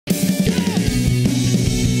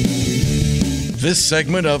This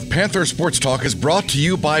segment of Panther Sports Talk is brought to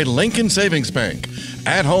you by Lincoln Savings Bank.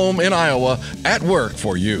 At home in Iowa, at work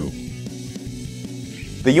for you.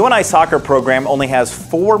 The UNI soccer program only has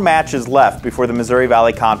 4 matches left before the Missouri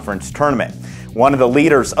Valley Conference tournament. One of the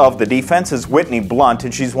leaders of the defense is Whitney Blunt,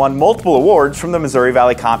 and she's won multiple awards from the Missouri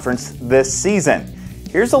Valley Conference this season.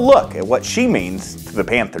 Here's a look at what she means to the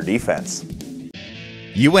Panther defense.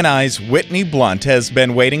 UNI's Whitney Blunt has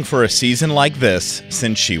been waiting for a season like this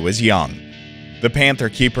since she was young. The Panther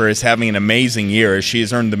keeper is having an amazing year as she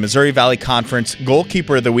has earned the Missouri Valley Conference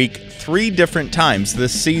Goalkeeper of the Week 3 different times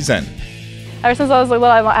this season. Ever since I was little,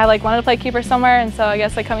 I wanted to play keeper somewhere, and so I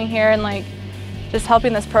guess coming here and just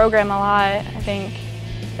helping this program a lot, I think,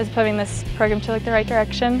 is putting this program to the right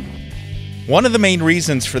direction. One of the main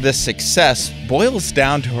reasons for this success boils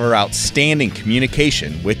down to her outstanding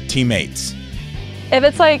communication with teammates. If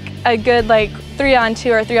it's a good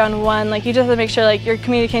 3-on-2 or 3-on-1, you just have to make sure you're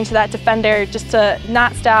communicating to that defender just to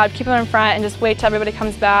not stab, keep them in front, and just wait till everybody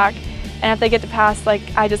comes back. And if they get to pass,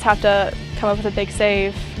 I just have to come up with a big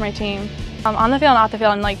save for my team. On the field and off the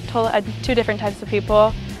field, I'm 2 different types of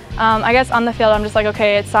people. I guess on the field, I'm just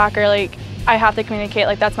okay, it's soccer. I have to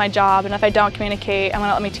communicate. That's my job. And if I don't communicate, I'm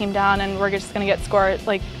gonna let my team down, and we're just gonna get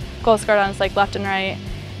goals scored on us left and right.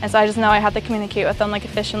 And so I just know I have to communicate with them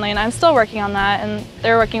efficiently, and I'm still working on that, and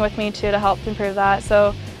they're working with me too to help improve that.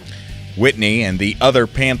 So Whitney and the other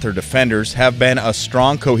Panther defenders have been a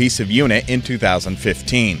strong, cohesive unit in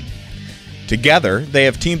 2015. Together, they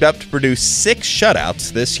have teamed up to produce 6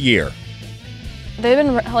 shutouts this year. They've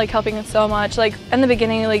been helping us so much. In the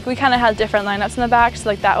beginning, we kind of had different lineups in the back,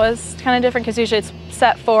 so that was kind of different because usually it's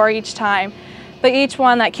set 4 each time. But each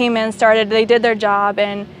one that came in started, they did their job,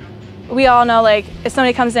 and we all know if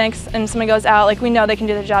somebody comes in and somebody goes out, we know they can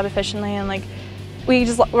do their job efficiently, and we're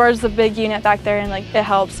just a big unit back there, and it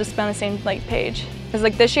helps to be on the same page.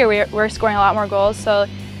 Because this year we're scoring a lot more goals, so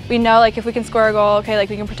we know if we can score a goal, okay,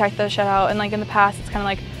 we can protect the shutout. And in the past it's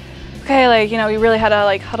kind of okay, we really had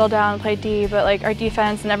to huddle down and play D, but our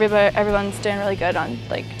defense and everyone's doing really good on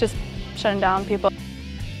just shutting down people.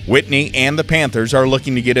 Whitney and the Panthers are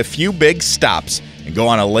looking to get a few big stops and go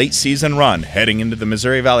on a late season run heading into the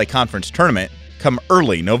Missouri Valley Conference tournament come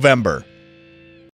early November.